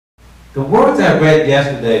The words I read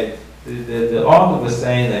yesterday, the author was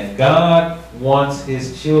saying that God wants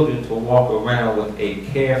his children to walk around with a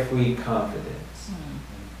carefree confidence.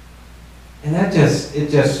 And it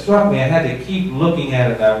just struck me. I had to keep looking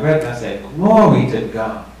at it. I read it and I said, glory to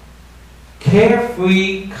God.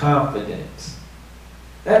 Carefree confidence.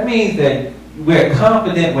 That means that we're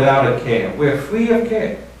confident without a care. We're free of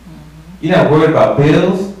care. You're not worried about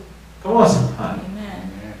bills. Come on, somebody.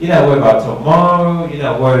 Amen. You're not worried about tomorrow. You're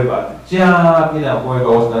not worried about the job. You're not worried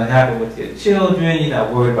about what's going to happen with your children. You're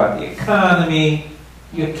not worried about the economy.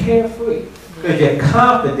 You're carefree because you're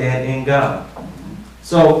confident in God.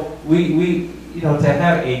 So we to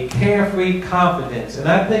have a carefree confidence. And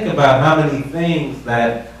I think about how many things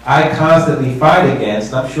that I constantly fight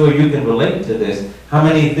against. I'm sure you can relate to this. How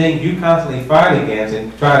many things you constantly fight against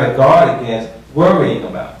and try to guard against, worrying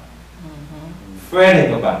about,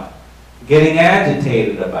 fretting about, getting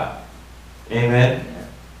agitated about. Amen?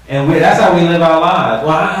 And that's how we live our lives.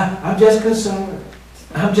 Well, I'm just concerned.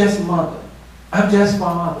 I'm just mother. I'm just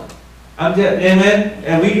father. I'm just, amen?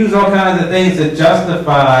 And we use all kinds of things to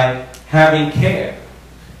justify having care.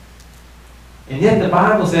 And yet the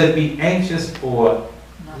Bible says be anxious for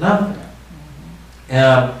nothing.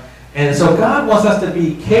 And so God wants us to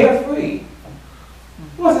be carefree.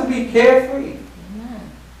 He wants us to be carefree.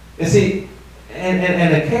 And see,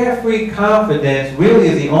 and a carefree confidence really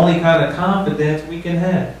is the only kind of confidence we can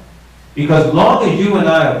have. Because as long as you and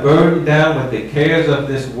I are burdened down with the cares of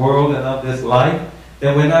this world and of this life,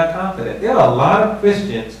 then we're not confident. There are a lot of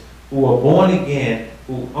Christians who are born again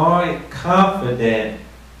who aren't confident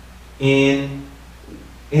in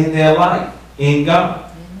their life, in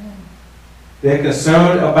God. Amen. They're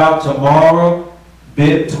concerned about tomorrow's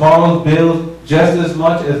bills just as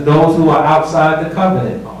much as those who are outside the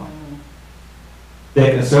covenant are.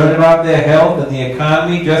 They're concerned about their health and the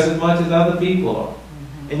economy just as much as other people are.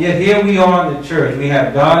 And yet here we are in the church. We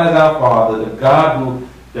have God as our Father, the God who,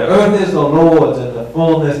 the earth is the Lord's and the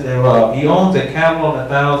fullness thereof. He owns a cattle on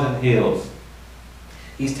 1,000 hills.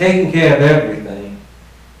 He's taking care of everything.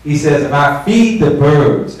 He says, if I feed the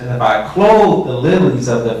birds and if I clothe the lilies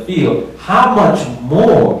of the field, how much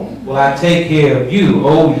more will I take care of you,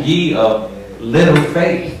 O ye of little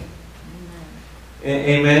faith?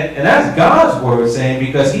 Amen. And that's God's word saying,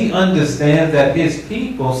 because he understands that his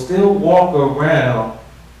people still walk around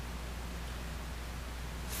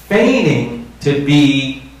feigning to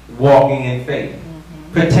be walking in faith,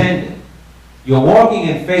 pretending. You're walking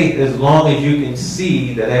in faith as long as you can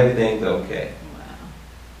see that everything's okay. Wow.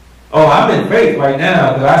 Oh, I'm in faith right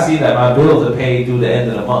now because I see that my bills are paid through the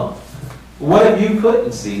end of the month. What if you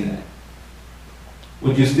couldn't see that?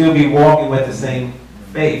 Would you still be walking with the same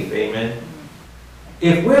faith? Amen.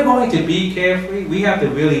 If we're going to be carefree, we have to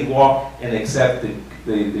really walk and accept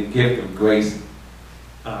the gift of grace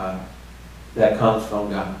that comes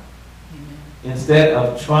from God. Instead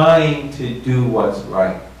of trying to do what's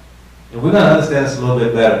right. And we're going to understand this a little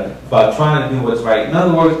bit better about trying to do what's right. In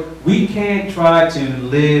other words, we can't try to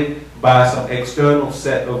live by some external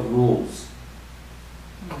set of rules.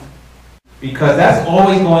 Because that's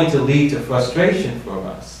always going to lead to frustration for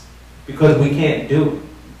us. Because we can't do it.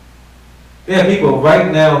 There are people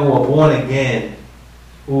right now who are born again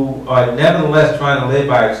who are nevertheless trying to live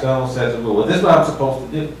by external sets of rules. Well, this is what I'm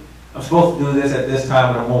supposed to do. I'm supposed to do this at this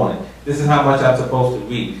time in the morning. This is how much I'm supposed to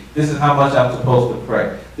read. This is how much I'm supposed to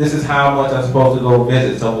pray. This is how much I'm supposed to go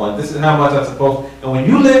visit someone. This is how much I'm supposed to... And when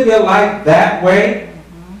you live your life that way,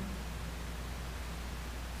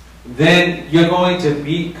 then you're going to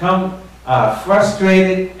become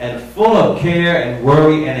frustrated and full of care and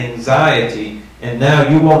worry and anxiety, and now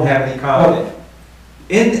you won't have any confidence.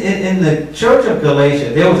 In the church of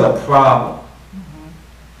Galatia, there was a problem.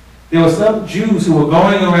 There were some Jews who were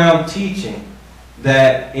going around teaching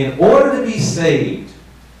that in order to be saved,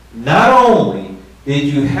 not only did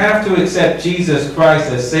you have to accept Jesus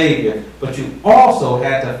Christ as Savior, but you also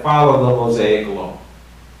had to follow the Mosaic law.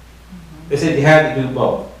 They said you had to do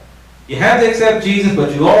both. You had to accept Jesus,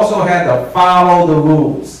 but you also had to follow the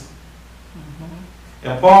rules.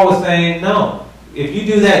 And Paul was saying, no. If you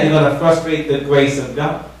do that, you're going to frustrate the grace of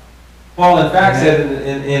God. Paul, in fact, said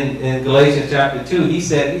in Galatians chapter 2, he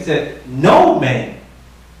said, no man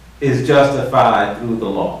is justified through the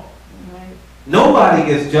law. Right. Nobody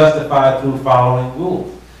gets justified through following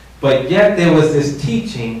rules. But yet there was this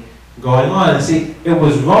teaching going on. And see, it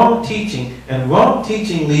was wrong teaching, and wrong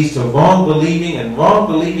teaching leads to wrong believing, and wrong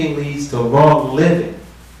believing leads to wrong living.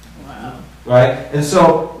 Wow. Right? And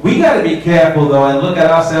so we got to be careful, though, and look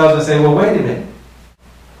at ourselves and say, well, wait a minute.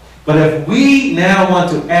 But if we now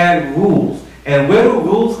want to add rules, and where do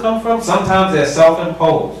rules come from? Sometimes they're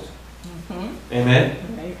self-imposed. Amen?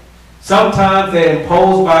 Right. Sometimes they're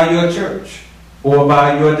imposed by your church or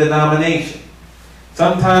by your denomination.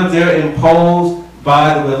 Sometimes they're imposed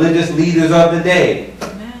by the religious leaders of the day.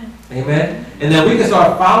 Amen. Amen. And then we can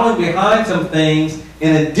start following behind some things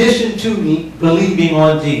in addition to believing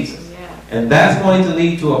on Jesus. And that's going to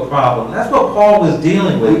lead to a problem. That's what Paul was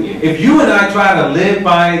dealing with. If you and I try to live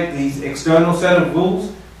by these external set of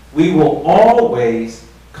rules, we will always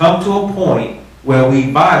come to a point where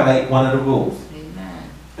we violate one of the rules. Amen.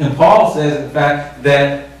 And Paul says, in fact,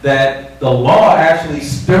 that the law actually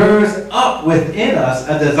stirs up within us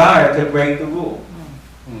a desire to break the rule.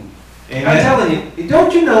 And I'm telling you,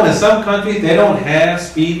 don't you know in some countries they don't have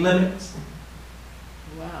speed limits?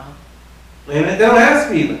 Wow. Amen. They don't have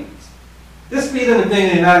speed limits. This speed limit thing in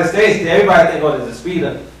the United States, everybody thinks, oh, there's a speed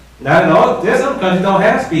limit. Not at all. There's some countries that don't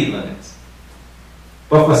have speed limits.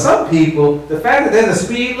 But for some people, the fact that there's a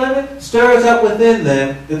speed limit stirs up within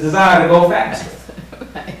them the desire to go faster.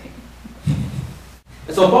 Right.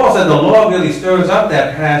 And so Paul said the law really stirs up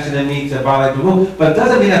that passion in me to violate the rule, but it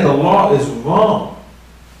doesn't mean that the law is wrong.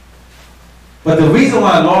 But the reason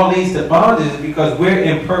why law leads to bondage is because we're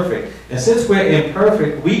imperfect. And since we're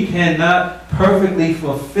imperfect, we cannot perfectly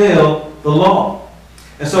fulfill the law.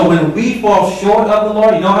 And so when we fall short of the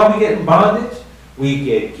law, you know how we get in bondage? We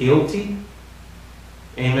get guilty.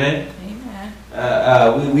 Amen.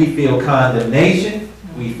 Amen. We feel condemnation.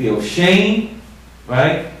 We feel shame.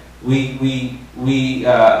 Right? We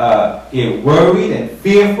get worried and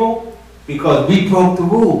fearful because we broke the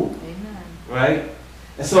rule. Amen. Right?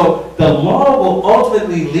 And so the law will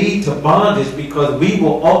ultimately lead to bondage because we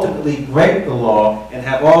will ultimately break the law and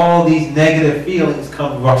have all these negative feelings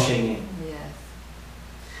come rushing in. Yes.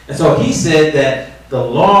 And so he said that the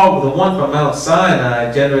law, the one from Mount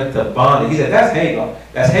Sinai, generated bondage. He said that's Hagar.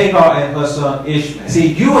 That's Hagar and her son Ishmael.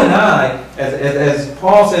 See, you and I, as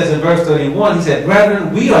Paul says in verse 31, he said,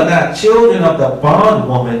 brethren, we are not children of the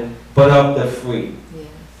bondwoman, but of the free.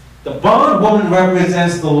 The bondwoman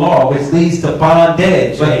represents the law, which leads to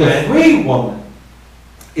bondage. But the free woman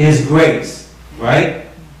is grace. Right?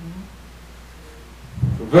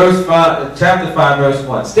 Verse 5, chapter 5, verse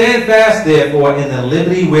 1. Stand fast, therefore, in the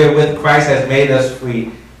liberty wherewith Christ has made us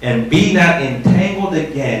free, and be not entangled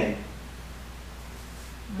again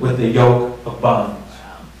with the yoke of bondage.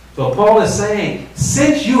 So Paul is saying,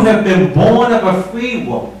 since you have been born of a free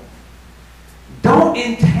woman, don't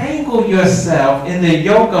entangle yourself in the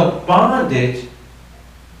yoke of bondage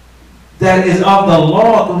that is of the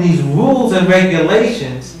law through these rules and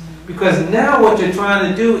regulations, because now what you're trying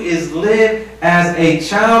to do is live as a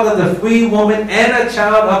child of the free woman and a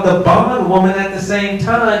child of the bond woman at the same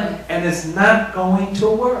time, and it's not going to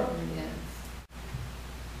work.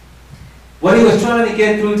 What he was trying to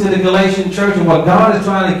get through to the Galatian church, and what God is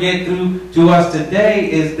trying to get through to us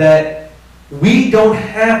today, is that we don't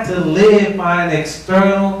have to live by an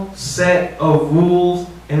external set of rules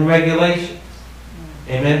and regulations.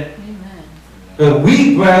 Amen? Amen. But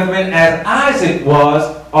we, brethren, as Isaac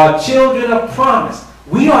was, are children of promise.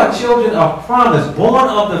 We are children of promise, born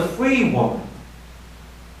of the free woman.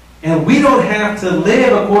 And we don't have to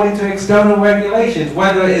live according to external regulations,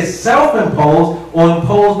 whether it's self-imposed or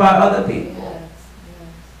imposed by other people. Yes.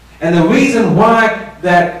 And the reason why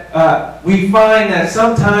that we find that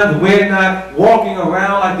sometimes we're not walking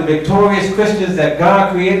around like the victorious Christians that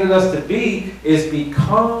God created us to be is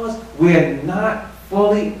because we're not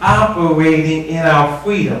fully operating in our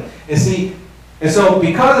freedom. And see, and so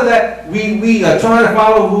because of that, we are trying to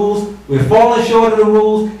follow rules, we're falling short of the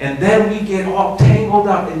rules, and then we get all tangled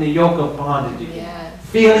up in the yoke of bondage again. Yes.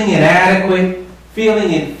 Feeling inadequate,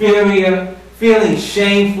 feeling inferior, feeling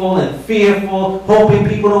shameful and fearful, hoping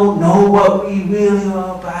people don't know what we really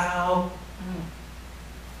are about.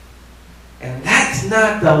 And that's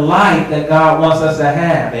not the life that God wants us to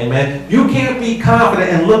have, amen? You can't be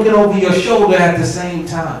confident and looking over your shoulder at the same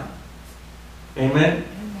time. Amen?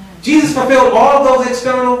 Jesus fulfilled all those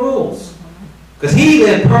external rules. Because he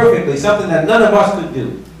lived perfectly, something that none of us could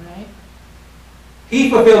do. Right. He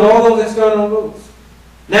fulfilled all those external rules.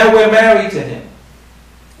 Now we're married to him.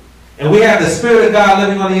 And we have the Spirit of God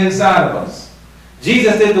living on the inside of us.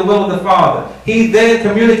 Jesus did the will of the Father. He then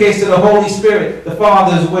communicates to the Holy Spirit the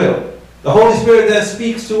Father's will. The Holy Spirit then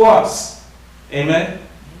speaks to us. Amen?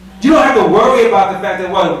 You don't have to worry about the fact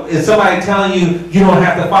that, well, is somebody telling you you don't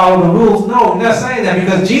have to follow the rules? No, I'm not saying that,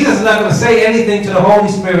 because Jesus is not going to say anything to the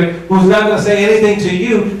Holy Spirit, who's not going to say anything to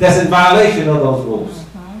you that's in violation of those rules.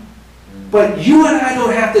 But you and I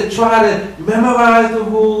don't have to try to memorize the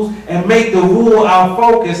rules and make the rule our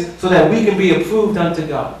focus so that we can be approved unto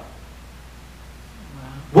God.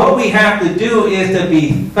 What we have to do is to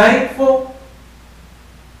be thankful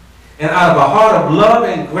And out of a heart of love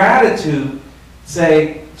and gratitude,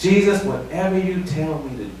 say, Jesus, whatever you tell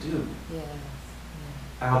me to do,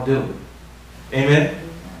 I'll do it. Amen?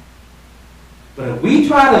 But if we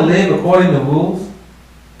try to live according to rules,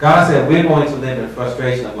 God said we're going to live in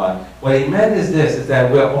frustration of life. What he meant is this, is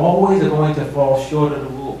that we're always going to fall short of the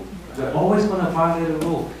rule. We're always going to violate the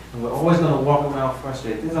rule. And we're always going to walk around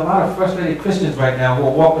frustrated. There's a lot of frustrated Christians right now who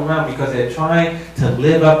are walking around because they're trying to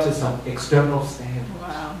live up to some external standards.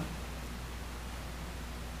 Wow.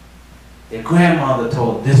 Their grandmother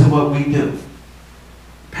told them, this is what we do.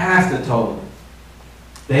 Pastor told them.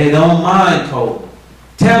 Their own mind told them.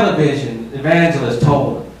 Television evangelist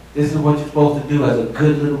told them. This is what you're supposed to do as a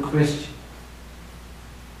good little Christian.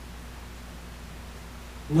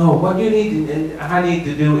 No, what you need to, and I need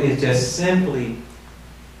to do is just simply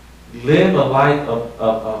live a life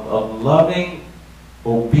of loving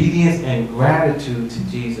obedience and gratitude to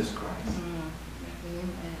Jesus Christ.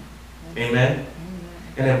 Amen?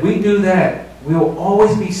 And if we do that, we will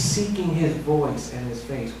always be seeking his voice and his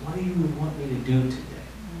face. What do you want me to do today?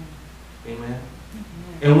 Amen?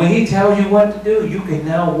 And when he tells you what to do, you can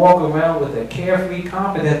now walk around with a carefree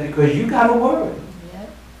confidence because you got a word.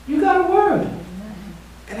 You got a word.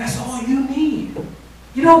 And that's all you need.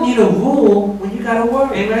 You don't need a rule when you got a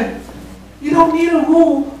word. Amen? You don't need a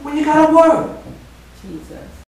rule when you got a word. Jesus.